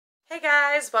Hey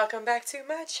guys, welcome back to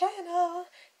my channel.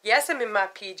 Yes, I'm in my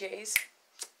PJs.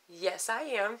 Yes, I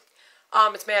am.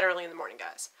 It's mad early in the morning,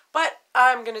 guys. But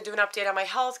I'm going to do an update on my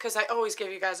health because I always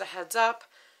give you guys a heads up.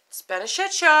 It's been a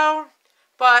shit show,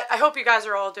 but I hope you guys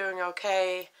are all doing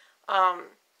okay. I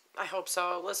hope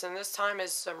so. Listen, this time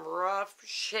is some rough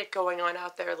shit going on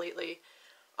out there lately.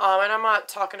 And I'm not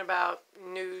talking about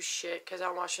news shit because I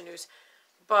don't watch the news.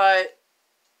 But,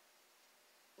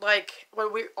 like,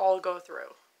 what we all go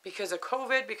through. Because of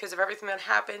COVID, because of everything that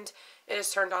happened, it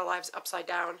has turned our lives upside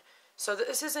down. So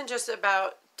this isn't just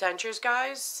about dentures,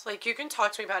 guys. Like, you can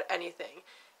talk to me about anything.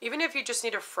 Even if you just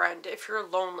need a friend, if you're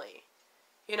lonely.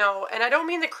 You know, and I don't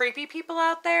mean the creepy people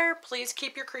out there. Please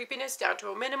keep your creepiness down to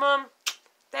a minimum.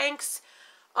 Thanks.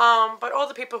 But all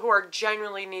the people who are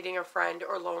genuinely needing a friend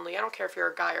or lonely, I don't care if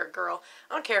you're a guy or a girl.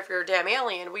 I don't care if you're a damn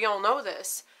alien. We all know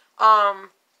this.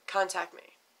 Contact me.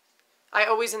 I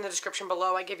always, in the description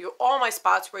below, I give you all my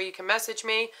spots where you can message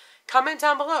me. Comment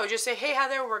down below. Just say, hey,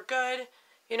 Heather, we're good.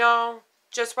 You know,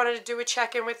 just wanted to do a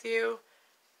check-in with you.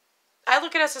 I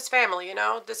look at us as family, you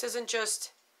know. This isn't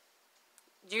just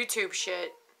YouTube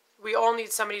shit. We all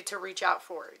need somebody to reach out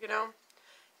for, you know.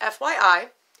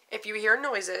 FYI, if you hear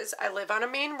noises, I live on a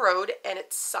main road, and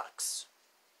it sucks.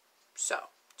 So,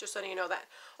 just letting you know that.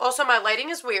 Also, my lighting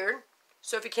is weird.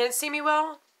 So, if you can't see me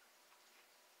well,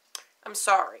 I'm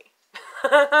sorry.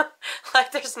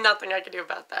 Like, there's nothing I can do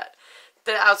about that.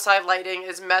 The outside lighting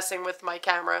is messing with my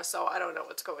camera, so I don't know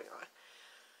what's going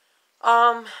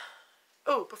on.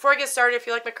 Oh, before I get started, if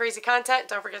you like my crazy content,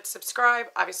 don't forget to subscribe.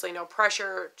 Obviously, no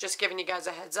pressure, just giving you guys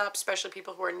a heads up, especially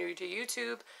people who are new to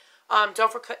YouTube.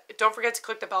 Don't forget to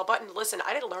click the bell button. Listen,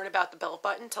 I didn't learn about the bell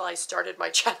button until I started my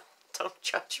channel. Don't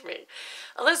judge me.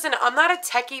 Listen, I'm not a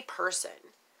techie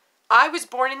person. I was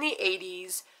born in the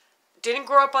 80s. Didn't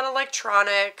grow up on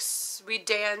electronics. We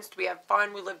danced. We had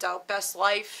fun. We lived our best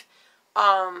life. So,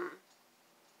 I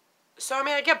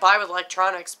mean, I get by with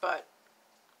electronics, but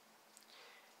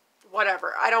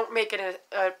whatever. I don't make it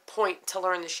a point to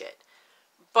learn the shit.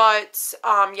 But,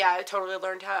 yeah, I totally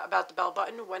learned about the bell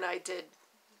button when I did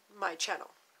my channel.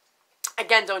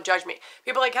 Again, don't judge me.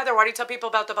 People are like, Heather, why do you tell people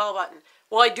about the bell button?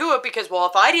 Well, I do it because, well,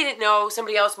 if I didn't know,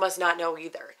 somebody else must not know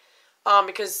either.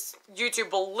 Because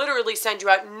YouTube will literally send you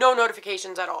out no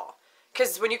notifications at all.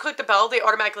 Because when you click the bell, they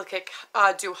automatically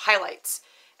do highlights.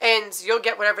 And you'll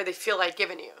get whatever they feel like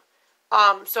giving you.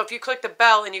 So if you click the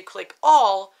bell and you click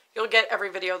all, you'll get every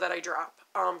video that I drop.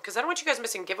 Because I don't want you guys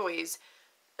missing giveaways.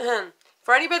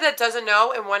 For anybody that doesn't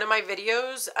know, in one of my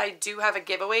videos, I do have a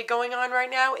giveaway going on right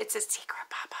now. It's a secret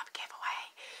pop-up giveaway.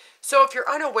 So if you're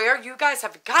unaware, you guys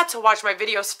have got to watch my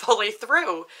videos fully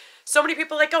through. So many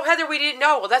people are like, oh, Heather, we didn't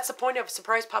know. Well, that's the point of a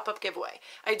surprise pop-up giveaway.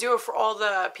 I do it for all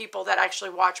the people that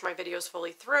actually watch my videos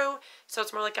fully through. So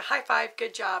it's more like a high five,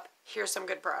 good job, here's some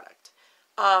good product.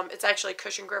 It's actually a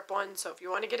cushion grip one, so if you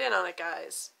want to get in on it,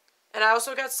 guys. And I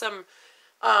also got some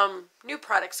new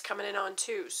products coming in on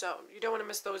too, so you don't want to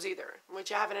miss those either,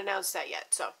 which I haven't announced that yet,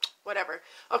 so whatever.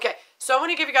 Okay, so I want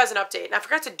to give you guys an update, and I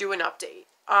forgot to do an update.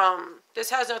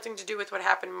 This has nothing to do with what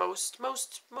happened most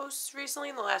recently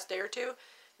in the last day or two.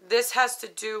 This has to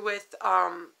do with a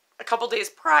couple days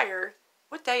prior.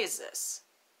 What day is this?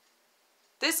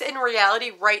 This, in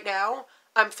reality, right now,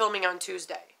 I'm filming on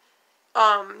Tuesday.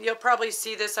 You'll probably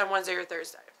see this on Wednesday or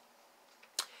Thursday.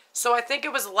 So I think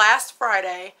it was last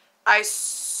Friday,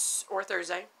 or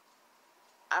Thursday.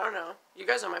 I don't know. You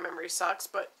guys know my memory sucks,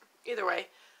 but either way.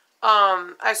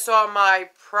 I saw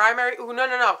my primary,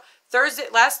 no.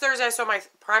 Last Thursday I saw my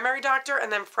primary doctor,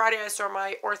 and then Friday I saw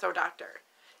my ortho doctor.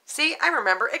 See, I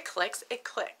remember. It clicks. It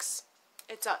clicks.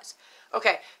 It does.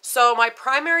 Okay, so my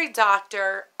primary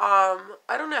doctor, I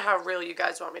don't know how real you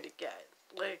guys want me to get.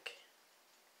 Like,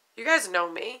 you guys know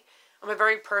me. I'm a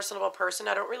very personable person.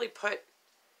 I don't really put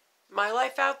my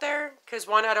life out there because,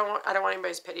 one, I don't want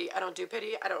anybody's pity. I don't do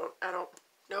pity. I don't.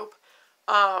 Nope.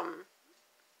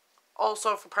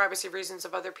 Also, for privacy reasons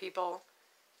of other people.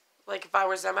 Like, if I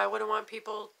was them, I wouldn't want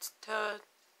people to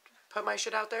put my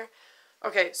shit out there.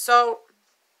 Okay, so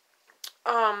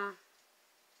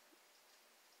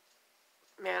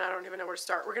man, I don't even know where to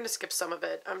start. We're going to skip some of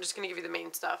it. I'm just going to give you the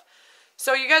main stuff.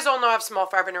 So you guys all know I have small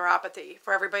fiber neuropathy.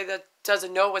 For everybody that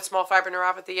doesn't know what small fiber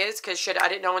neuropathy is, because shit, I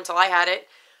didn't know until I had it.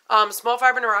 Small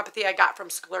fiber neuropathy I got from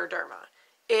scleroderma.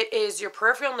 It is your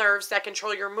peripheral nerves that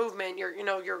control your movement.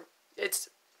 It's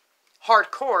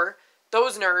hardcore.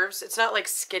 Those nerves, it's not like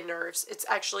skin nerves. It's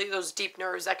actually those deep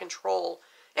nerves that control.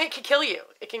 And it can kill you.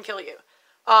 It can kill you.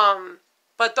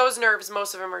 But those nerves,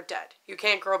 most of them are dead. You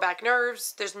can't grow back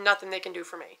nerves. There's nothing they can do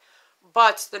for me.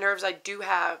 But the nerves I do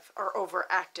have are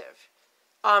overactive.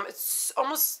 It's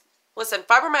almost Listen,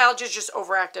 fibromyalgia is just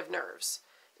overactive nerves.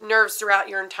 Nerves throughout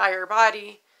your entire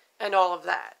body and all of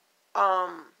that.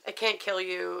 It can't kill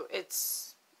you.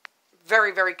 It's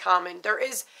very, very common. There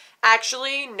is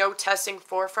actually no testing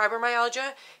for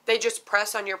fibromyalgia. They just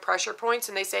press on your pressure points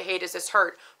and they say, hey, does this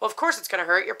hurt? Well, of course it's going to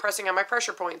hurt. You're pressing on my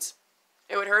pressure points.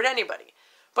 It would hurt anybody.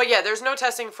 But yeah, there's no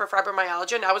testing for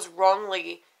fibromyalgia, and I was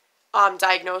wrongly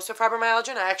diagnosed with fibromyalgia,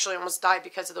 and I actually almost died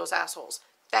because of those assholes.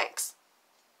 Thanks.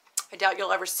 I doubt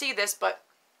you'll ever see this, but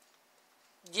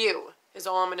you is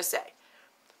all I'm going to say.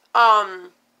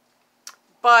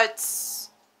 But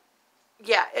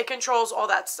yeah, it controls all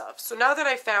that stuff. So now that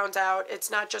I found out it's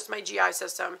not just my GI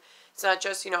system, it's not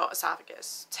just, you know,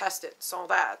 esophagus, intestines, all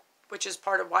that, which is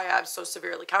part of why I'm so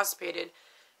severely constipated.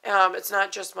 It's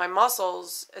not just my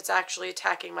muscles, it's actually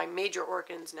attacking my major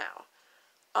organs now.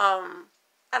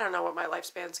 I don't know what my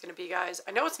lifespan's going to be, guys.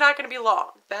 I know it's not going to be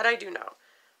long. That I do know.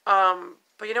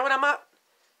 But you know what,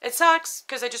 it sucks,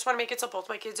 because I just want to make it so both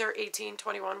my kids are 18,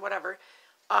 21, whatever.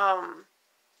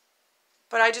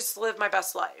 But I just live my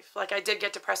best life. Like, I did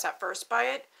get depressed at first by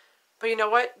it. But you know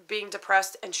what? Being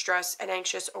depressed and stressed and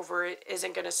anxious over it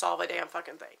isn't going to solve a damn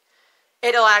fucking thing.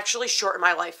 It'll actually shorten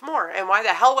my life more. And why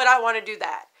the hell would I want to do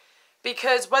that?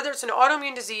 Because whether it's an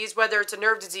autoimmune disease, whether it's a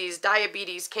nerve disease,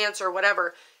 diabetes, cancer,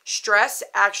 whatever, stress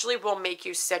actually will make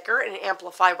you sicker and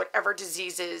amplify whatever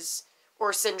diseases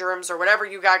or syndromes or whatever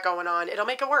you got going on. It'll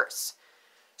make it worse.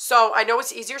 So I know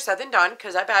it's easier said than done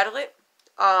because I battle it.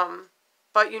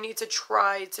 But you need to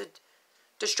try to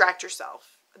distract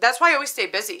yourself. That's why I always stay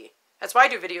busy. That's why I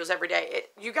do videos every day.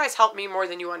 You guys help me more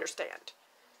than you understand.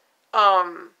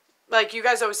 Like, you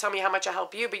guys always tell me how much I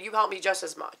help you, but you help me just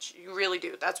as much. You really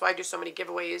do. That's why I do so many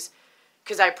giveaways,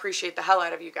 because I appreciate the hell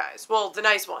out of you guys. Well, the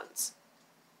nice ones.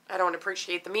 I don't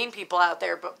appreciate the mean people out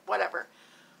there, but whatever.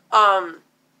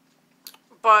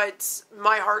 But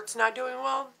my heart's not doing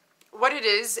well. What it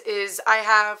is I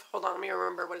have, hold on, let me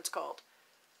remember what it's called.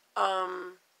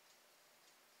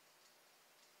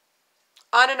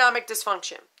 Autonomic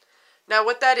dysfunction. Now,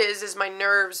 what that is my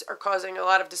nerves are causing a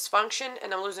lot of dysfunction,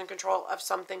 and I'm losing control of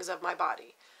some things of my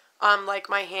body. Like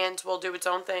my hand will do its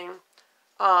own thing.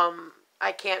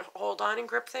 I can't hold on and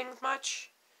grip things much.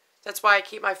 That's why I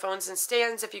keep my phones in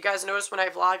stands. If you guys notice when I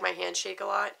vlog, my hands shake a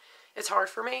lot. It's hard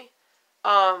for me.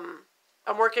 I'm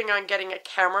working on getting a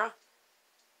camera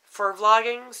for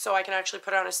vlogging, so I can actually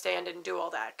put it on a stand and do all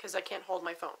that, because I can't hold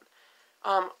my phone.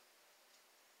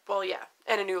 Well, yeah,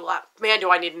 and a new laptop. Man,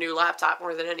 do I need a new laptop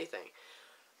more than anything.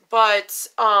 But,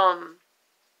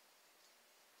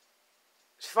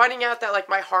 finding out that, like,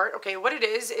 my heart, okay, what it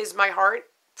is my heart,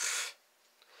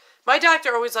 my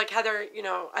doctor always like, Heather, you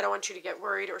know, I don't want you to get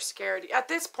worried or scared. At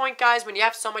this point, guys, when you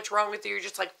have so much wrong with you, you're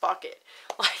just like, fuck it.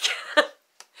 Like,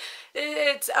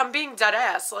 I'm being dead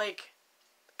ass. Like,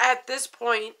 at this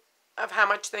point of how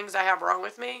much things I have wrong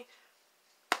with me,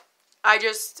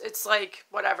 it's like,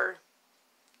 whatever.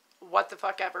 What the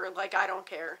fuck ever. Like, I don't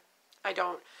care. I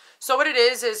don't. So what it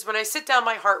is when I sit down,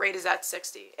 my heart rate is at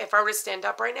 60. If I were to stand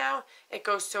up right now, it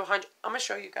goes to 100. I'm going to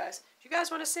show you guys. You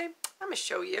guys want to see? I'm going to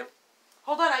show you.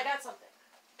 Hold on, I got something.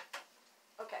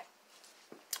 Okay.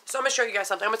 So I'm going to show you guys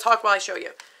something. I'm going to talk while I show you.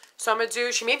 So I'm going to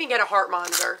do, she made me get a heart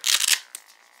monitor.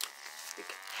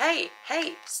 Hey,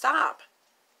 stop.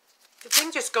 The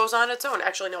thing just goes on its own.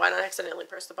 Actually, no, I don't accidentally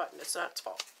press the button. It's not its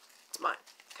fault. It's mine,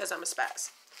 because I'm a spaz.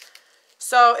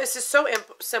 So this is so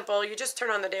simple. You just turn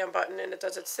on the damn button and it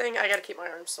does its thing. I got to keep my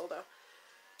arms still, though.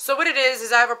 So what it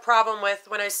is I have a problem with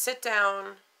when I sit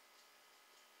down,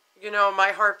 you know, my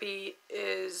heartbeat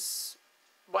is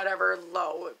whatever,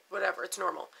 low, whatever. It's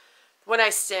normal. When I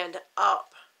stand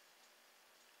up,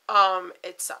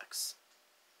 it sucks.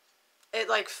 It,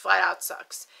 like, flat out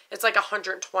sucks. It's like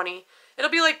 120.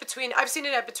 It'll be like I've seen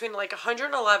it at between like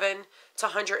 111 to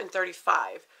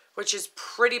 135, which is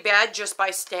pretty bad just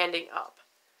by standing up.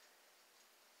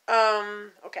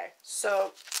 Okay,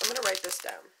 so I'm going to write this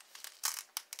down.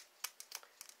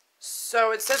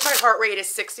 So it says my heart rate is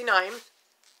 69.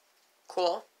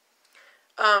 Cool.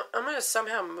 I'm going to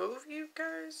somehow move you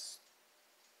guys.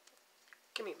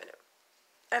 Give me a minute.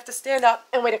 I have to stand up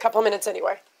and wait a couple minutes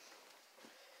anyway.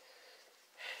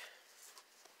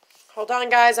 Hold on,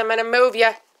 guys. I'm going to move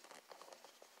you.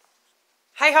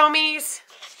 Hi, homies.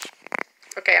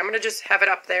 Okay, I'm going to just have it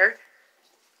up there.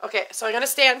 Okay, so I'm going to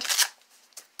stand.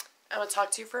 I'm going to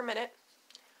talk to you for a minute.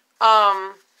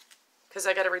 Because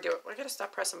I got to redo it. I got to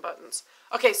stop pressing buttons.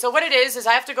 Okay, so what it is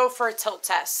I have to go for a tilt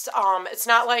test. It's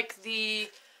not like the...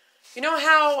 You know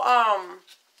how,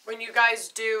 when you guys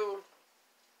do...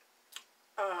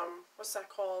 what's that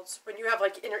called? When you have,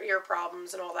 like, inner ear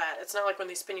problems and all that. It's not like when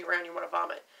they spin you around you want to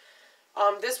vomit.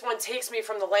 This one takes me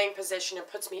from the laying position and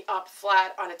puts me up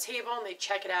flat on a table, and they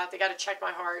check it out. They got to check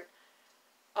my heart.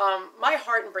 My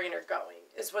heart and brain are going,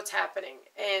 is what's happening.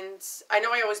 And I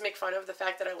know I always make fun of the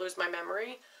fact that I lose my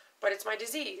memory, but it's my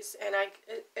disease. And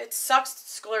it sucks.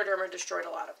 Scleroderma destroyed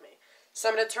a lot of me. So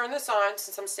I'm going to turn this on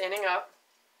since I'm standing up.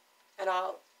 And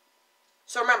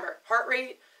so remember, heart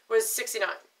rate was 69.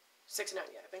 69,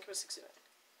 yeah, I think it was 69.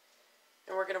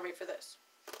 And we're going to wait for this.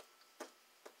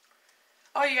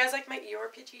 Oh, you guys like my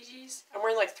Eeyore PGGs? I'm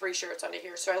wearing like 3 shirts under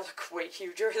here, so I look way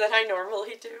huger than I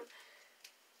normally do.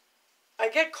 I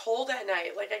get cold at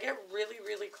night. Like, I get really,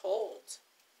 really cold.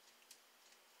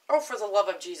 Oh, for the love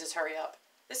of Jesus, hurry up.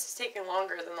 This is taking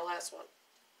longer than the last one.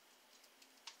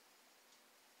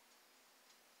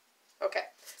 Okay,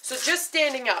 so just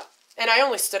standing up. And I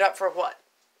only stood up for what?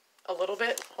 A little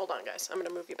bit? Hold on, guys. I'm going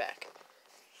to move you back.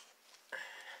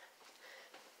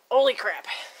 Holy crap.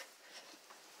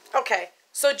 Okay,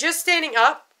 so just standing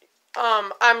up,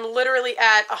 I'm literally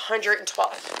at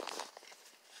 112.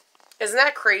 Isn't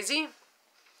that crazy?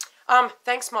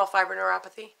 Thanks, small fiber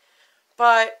neuropathy.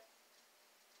 But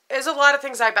there's a lot of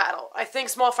things I battle. I think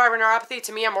small fiber neuropathy,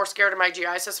 to me, I'm more scared of my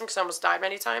GI system because I almost died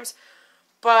many times.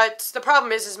 But the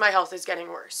problem is my health is getting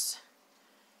worse.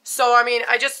 So, I mean,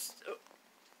 I just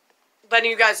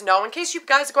letting you guys know in case you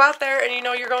guys go out there and you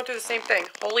know you're going through the same thing.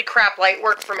 Holy crap, light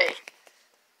worked for me.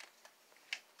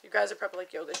 You guys are probably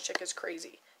like, yo, this chick is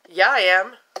crazy. Yeah, I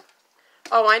am.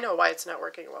 Oh, I know why it's not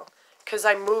working well. Because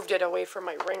I moved it away from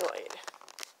my ring light.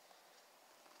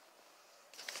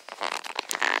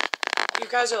 You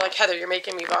guys are like, Heather, you're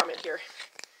making me vomit here.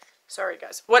 Sorry,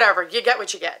 guys. Whatever. You get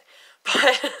what you get.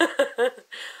 But,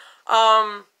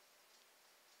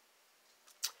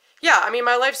 yeah, I mean,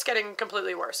 my life's getting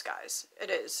completely worse, guys. It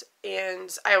is.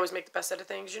 And I always make the best out of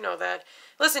things. You know that.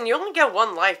 Listen, you only get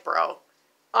one life, bro.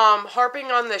 Harping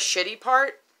on the shitty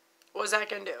part, what's that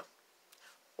going to do?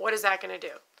 What is that going to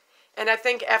do? And I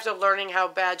think after learning how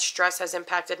bad stress has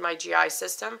impacted my GI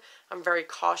system, I'm very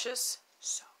cautious.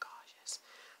 So cautious.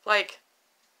 Like,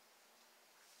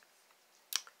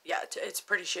 yeah, it's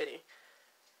pretty shitty.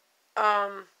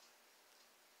 I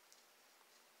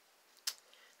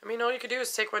mean, all you can do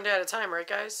is take one day at a time, right,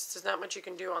 guys? There's not much you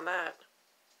can do on that.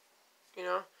 You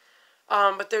know?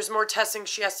 But there's more testing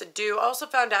she has to do. I also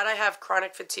found out I have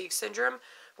chronic fatigue syndrome,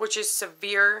 which is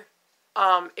severe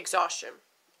exhaustion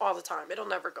all the time. It'll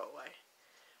never go away.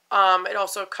 It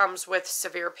also comes with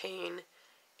severe pain,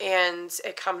 and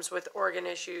it comes with organ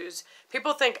issues.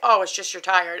 People think, oh, it's just you're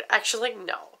tired. Actually,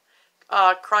 no.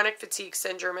 Chronic fatigue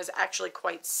syndrome is actually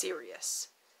quite serious.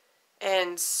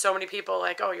 And so many people are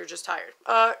like, oh, you're just tired.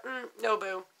 No,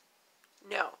 boo.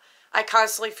 No. I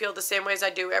constantly feel the same way as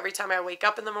I do every time I wake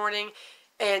up in the morning.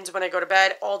 And when I go to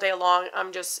bed all day long,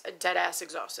 I'm just dead-ass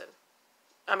exhausted.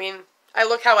 I mean, I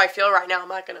look how I feel right now. I'm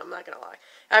not gonna lie.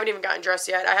 I haven't even gotten dressed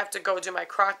yet. I have to go do my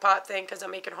crock pot thing because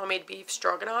I'm making homemade beef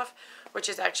stroganoff, which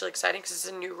is actually exciting because it's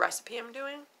a new recipe I'm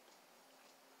doing.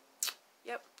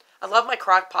 Yep. I love my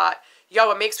crock pot. Yo,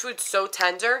 it makes food so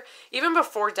tender. Even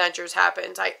before dentures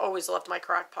happened, I always loved my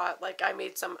crock pot. Like, I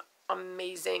made some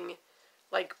amazing,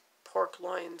 like, pork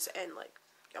loins and, like,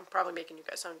 I'm probably making you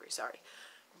guys hungry, sorry.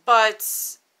 But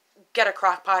get a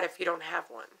crock pot if you don't have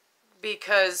one.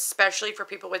 Because, especially for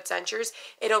people with dentures,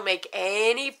 it'll make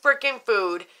any freaking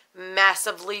food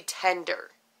massively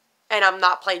tender. And I'm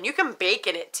not playing. You can bake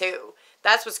in it, too.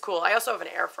 That's what's cool. I also have an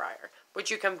air fryer, which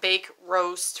you can bake,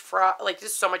 roast, fry. Like,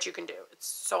 there's so much you can do. It's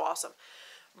so awesome.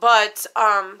 But,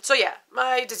 so yeah,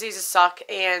 my diseases suck,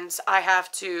 and I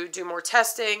have to do more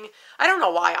testing. I don't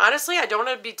know why. Honestly, I don't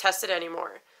want to be tested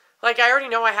anymore. Like, I already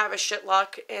know I have a shit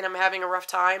luck, and I'm having a rough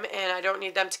time, and I don't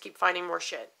need them to keep finding more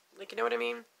shit. Like, you know what I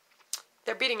mean?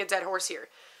 They're beating a dead horse here.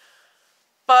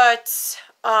 But,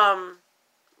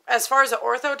 as far as the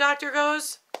ortho doctor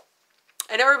goes,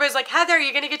 and everybody's like, Heather, are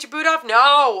you going to get your boot off?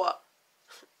 No.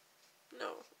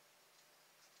 No.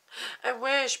 I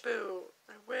wish, boo.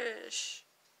 I wish.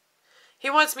 He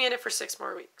wants me in it for 6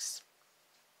 more weeks.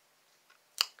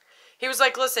 He was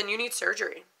like, listen, you need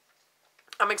surgery.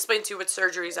 I'm going to explain to you what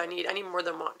surgeries I need. I need more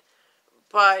than one.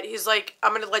 But he's like,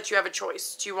 I'm going to let you have a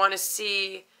choice. Do you want to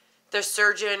see the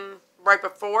surgeon right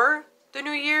before the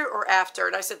new year or after?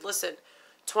 And I said, listen,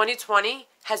 2020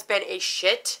 has been a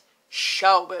shit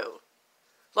show, boo.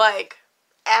 Like,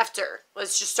 after.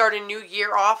 Let's just start a new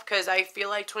year off because I feel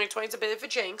like 2020 is a bit of a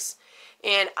jinx.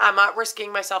 And I'm not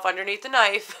risking myself underneath the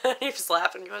knife. He was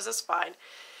laughing. He goes, that's fine.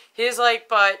 He's like,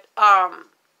 but,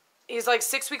 he's like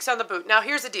 6 weeks on the boot. Now,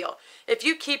 here's the deal. If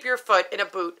you keep your foot in a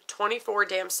boot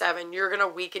 24/7, you're going to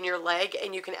weaken your leg.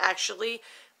 And you can actually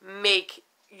make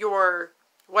your,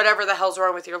 whatever the hell's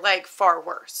wrong with your leg, far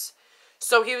worse.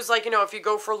 So he was like, you know, if you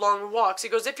go for long walks, he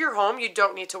goes, if you're home, you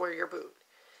don't need to wear your boot.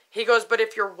 He goes, but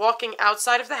if you're walking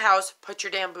outside of the house, put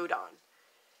your damn boot on.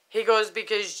 He goes,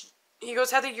 because, he goes,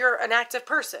 Heather, you're an active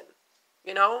person,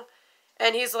 you know?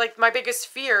 And he's like, my biggest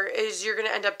fear is you're going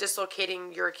to end up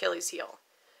dislocating your Achilles heel.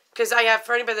 Because I have,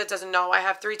 for anybody that doesn't know, I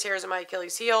have 3 tears in my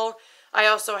Achilles heel. I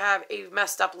also have a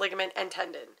messed up ligament and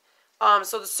tendon.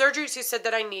 So the surgeries he said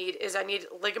that I need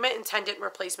ligament and tendon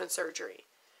replacement surgery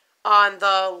on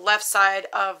the left side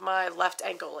of my left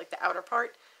ankle, like the outer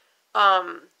part.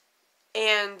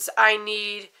 And I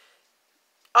need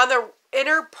on the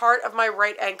inner part of my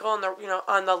right ankle, on the, you know,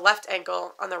 on the left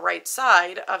ankle, on the right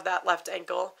side of that left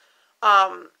ankle,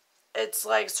 it's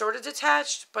like sort of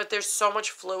detached, but there's so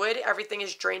much fluid. Everything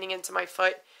is draining into my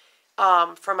foot,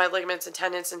 from my ligaments and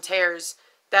tendons and tears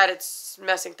that it's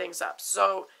messing things up.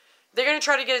 So they're going to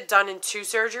try to get it done in 2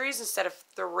 surgeries instead of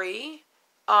 3.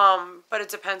 But it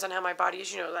depends on how my body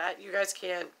is. You know that. You guys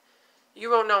can't, you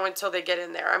won't know until they get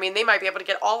in there. I mean, they might be able to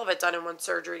get all of it done in 1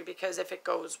 surgery because if it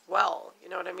goes well, you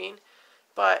know what I mean?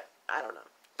 But I don't know.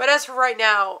 But as for right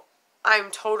now,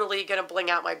 I'm totally going to bling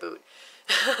out my boot.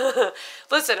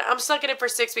 Listen, I'm stuck in it for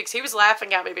 6 weeks. He was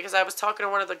laughing at me because I was talking to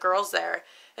one of the girls there.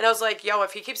 And I was like, yo,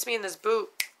 if he keeps me in this boot,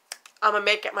 I'm going to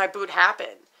make my boot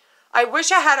happen. I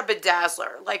wish I had a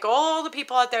bedazzler. Like all the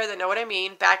people out there that know what I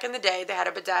mean, back in the day, they had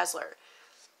a bedazzler.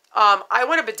 I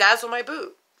want to bedazzle my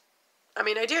boot. I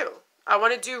mean, I do. I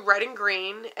want to do red and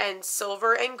green and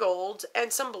silver and gold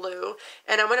and some blue.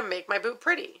 And I'm going to make my boot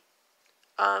pretty.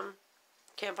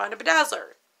 Can't find a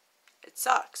bedazzler. It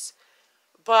sucks.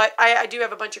 But I do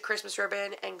have a bunch of Christmas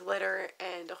ribbon and glitter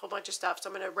and a whole bunch of stuff. So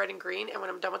I'm going to red and green. And when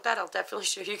I'm done with that, I'll definitely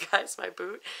show you guys my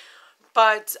boot.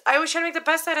 But I always try to make the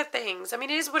best out of things. I mean,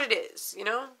 it is what it is, you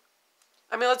know?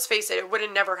 I mean, let's face it. It would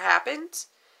have never happened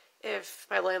if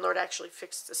my landlord actually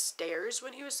fixed the stairs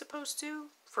when he was supposed to.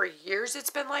 For years it's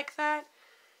been like that.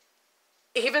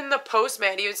 Even the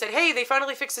postman even said, hey, they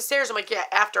finally fixed the stairs. I'm like, yeah,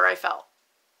 after I fell.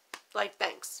 Like,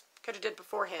 thanks. Could have did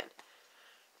beforehand.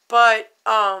 But,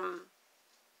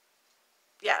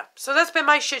 yeah. So that's been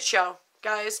my shit show,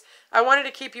 guys. I wanted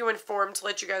to keep you informed to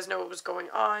let you guys know what was going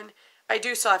on. I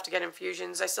do still have to get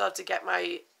infusions. I still have to get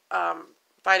my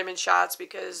vitamin shots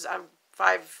because I'm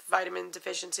 5 vitamin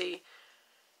deficiency.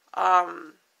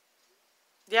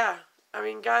 Yeah. I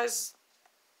mean, guys,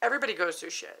 everybody goes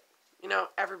through shit. You know,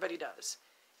 everybody does.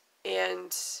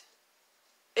 And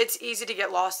it's easy to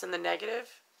get lost in the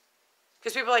negative.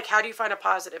 Because people are like, how do you find a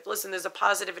positive? Listen, there's a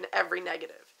positive in every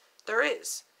negative. There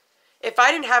is. If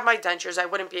I didn't have my dentures, I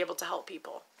wouldn't be able to help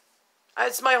people.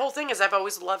 It's my whole thing is I've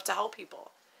always loved to help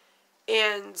people.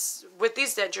 And with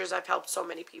these dentures, I've helped so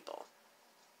many people.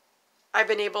 I've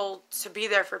been able to be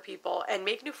there for people and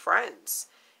make new friends.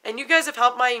 And you guys have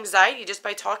helped my anxiety just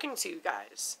by talking to you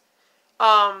guys.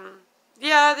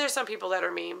 Yeah, there's some people that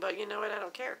are mean, but you know what? I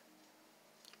don't care.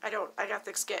 I got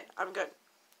thick skin. I'm good.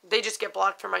 They just get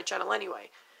blocked from my channel anyway.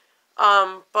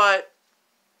 But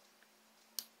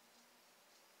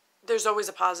there's always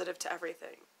a positive to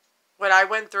everything. What I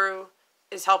went through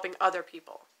is helping other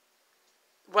people.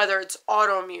 Whether it's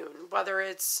autoimmune, whether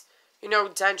it's, you know,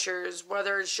 dentures,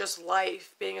 whether it's just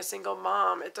life, being a single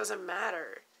mom, it doesn't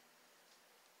matter.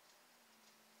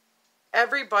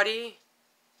 Everybody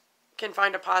can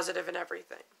find a positive in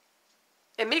everything.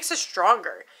 It makes us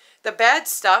stronger. The bad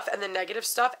stuff and the negative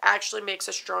stuff actually makes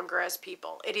us stronger as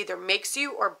people. It either makes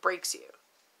you or breaks you.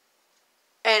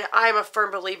 And I'm a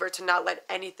firm believer to not let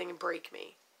anything break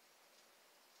me.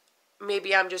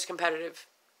 Maybe I'm just competitive.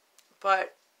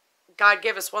 But God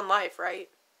gave us one life, right?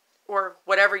 Or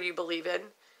whatever you believe in.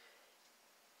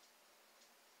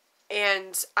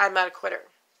 And I'm not a quitter.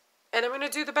 And I'm going to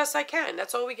do the best I can.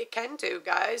 That's all we can do,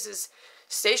 guys, is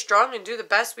stay strong and do the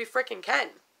best we freaking can,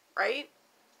 right?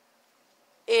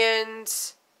 And,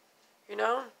 you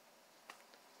know,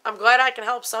 I'm glad I can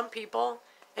help some people.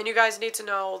 And you guys need to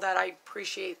know that I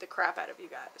appreciate the crap out of you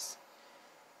guys.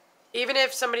 Even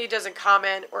if somebody doesn't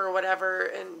comment or whatever,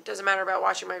 and doesn't matter about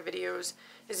watching my videos,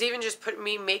 is even just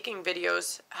me making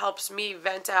videos helps me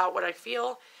vent out what I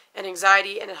feel and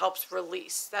anxiety, and it helps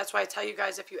release. That's why I tell you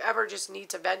guys, if you ever just need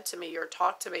to vent to me or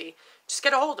talk to me, just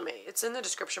get a hold of me. It's in the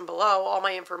description below, all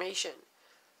my information.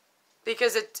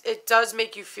 Because it does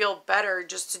make you feel better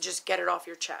just to get it off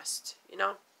your chest, you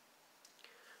know?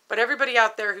 But everybody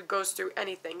out there who goes through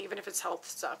anything, even if it's health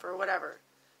stuff or whatever,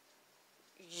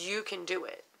 you can do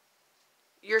it.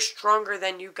 You're stronger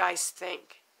than you guys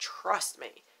think. Trust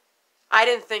me. I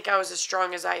didn't think I was as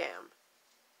strong as I am.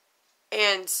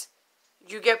 And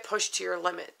you get pushed to your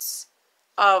limits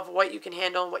of what you can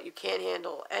handle and what you can't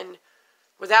handle. And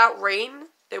without rain,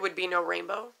 there would be no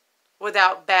rainbow.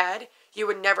 Without bad, you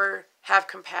would never have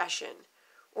compassion,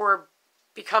 or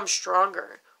become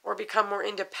stronger, or become more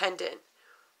independent,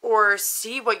 or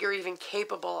see what you're even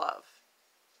capable of.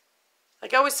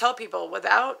 Like I always tell people,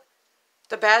 without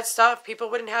the bad stuff, people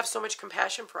wouldn't have so much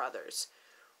compassion for others.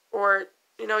 Or,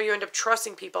 you know, you end up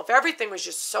trusting people. If everything was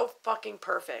just so fucking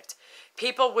perfect,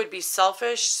 people would be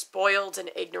selfish, spoiled, and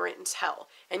ignorant as hell.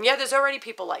 And yeah, there's already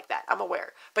people like that, I'm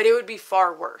aware. But it would be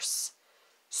far worse.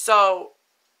 So,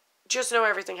 just know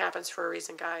everything happens for a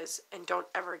reason, guys. And don't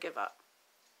ever give up.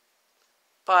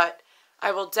 But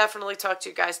I will definitely talk to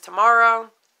you guys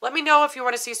tomorrow. Let me know if you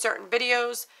want to see certain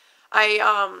videos.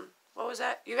 What was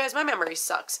that? You guys, my memory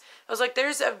sucks. I was like,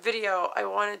 there's a video I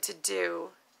wanted to do.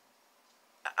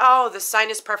 Oh, the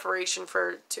sinus perforation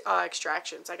for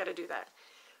extractions. I got to do that.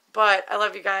 But I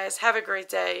love you guys. Have a great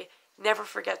day. Never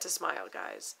forget to smile,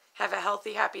 guys. Have a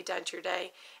healthy, happy denture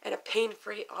day and a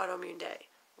pain-free autoimmune day.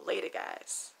 Later,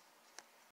 guys.